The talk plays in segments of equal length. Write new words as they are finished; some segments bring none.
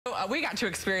we got to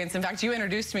experience. In fact, you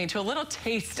introduced me to a little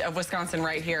taste of Wisconsin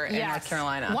right here in North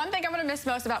Carolina. One thing I'm going to miss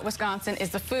most about Wisconsin is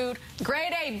the food.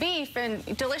 Grade A beef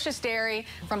and delicious dairy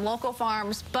from local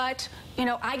farms. But, you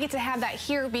know, I get to have that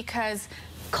here because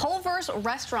Culver's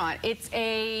restaurant, it's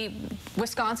a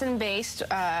Wisconsin-based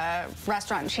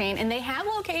restaurant chain, and they have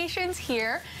locations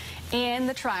here in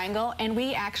the Triangle, and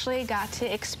we actually got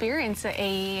to experience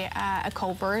a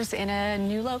Culver's in a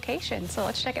new location. So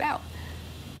let's check it out.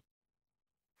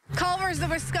 Culver's, the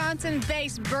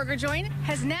Wisconsin-based burger joint,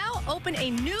 has now opened a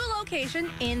new location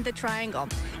in the Triangle.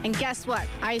 And guess what?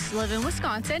 I used to live in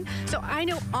Wisconsin, so I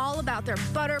know all about their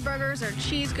butter burgers, their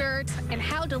cheese curds, and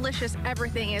how delicious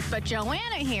everything is. But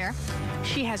Joanna here,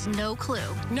 she has no clue.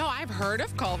 No, I've heard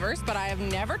of Culver's, but I have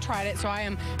never tried it, so I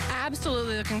am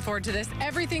absolutely looking forward to this.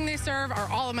 Everything they serve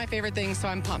are all of my favorite things, so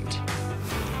I'm pumped.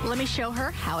 Let me show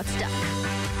her how it's done.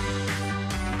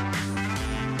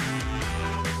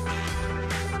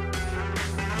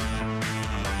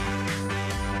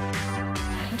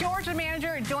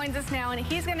 Joins us now, and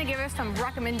he's going to give us some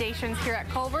recommendations here at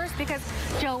Culver's because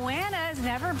Joanna has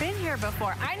never been here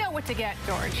before. I know what to get,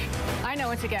 George. I know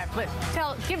what to get, but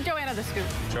give Joanna the scoop.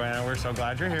 Joanna, we're so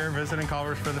glad you're here visiting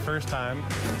Culver's for the first time.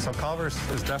 So Culver's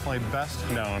is definitely best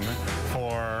known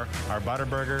for our butter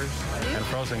burgers and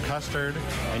frozen custard,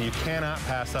 and you cannot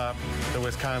pass up the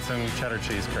Wisconsin cheddar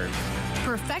cheese curds.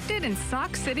 Perfected in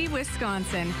Sauk City,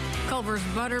 Wisconsin, Culver's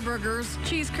butter burgers,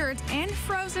 cheese curds, and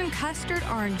frozen custard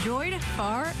are enjoyed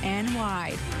far and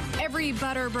wide. Every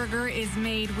butter burger is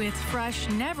made with fresh,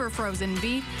 never frozen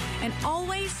beef and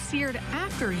always seared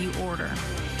after you order.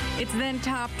 It's then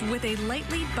topped with a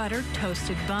lightly buttered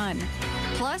toasted bun.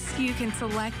 Plus, you can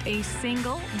select a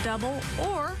single, double,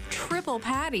 or triple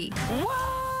patty.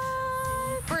 What?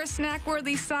 For a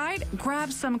snack-worthy side, grab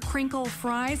some crinkle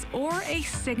fries or a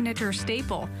signature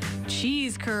staple,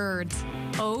 cheese curds.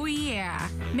 Oh yeah,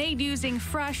 made using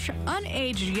fresh,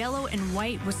 unaged yellow and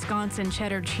white Wisconsin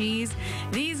cheddar cheese.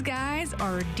 These guys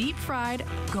are deep-fried,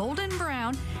 golden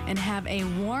brown, and have a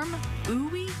warm,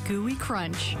 ooey gooey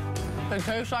crunch. They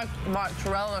taste like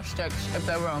mozzarella sticks if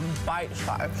they were on bite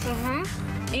size.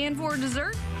 And for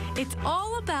dessert, it's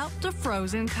all about the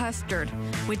frozen custard,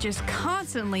 which is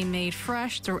constantly made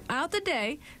fresh throughout the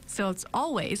day, so it's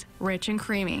always rich and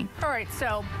creamy. All right,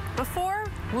 so before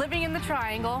living in the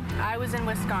Triangle, I was in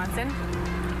Wisconsin.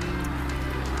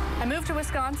 I moved to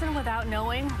Wisconsin without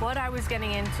knowing what I was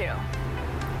getting into.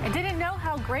 I didn't know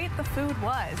how great the food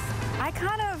was. I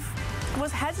kind of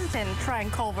was hesitant trying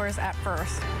Culver's at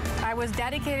first. I was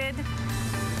dedicated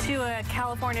to a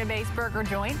California-based burger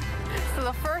joint. So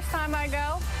the first time I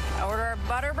go, I order a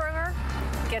butter burger,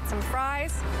 get some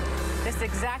fries. This is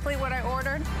exactly what I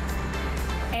ordered.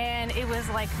 And it was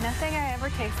like nothing I ever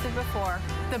tasted before.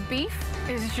 The beef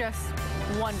is just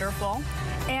wonderful.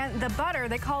 And the butter,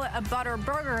 they call it a butter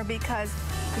burger because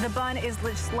the bun is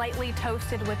just lightly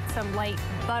toasted with some light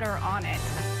butter on it.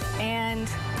 And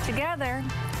together,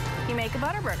 you make a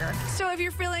butter burger. So if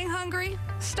you're feeling hungry,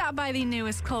 stop by the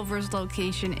newest Culver's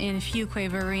location in Fuquay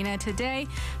Varina today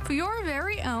for your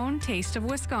very own taste of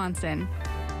Wisconsin.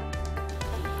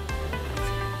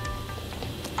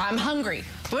 I'm hungry.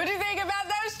 What do you think about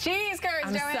those cheese curds,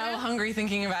 I'm Joanna? so hungry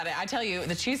thinking about it. I tell you,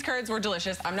 the cheese curds were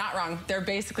delicious. I'm not wrong. They're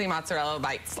basically mozzarella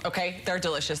bites, okay? They're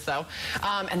delicious, though.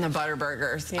 And the butter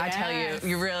burgers. Yes. I tell you,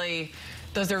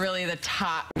 those are really the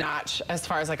top notch as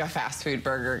far as like a fast food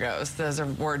burger goes. Those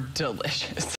were delicious.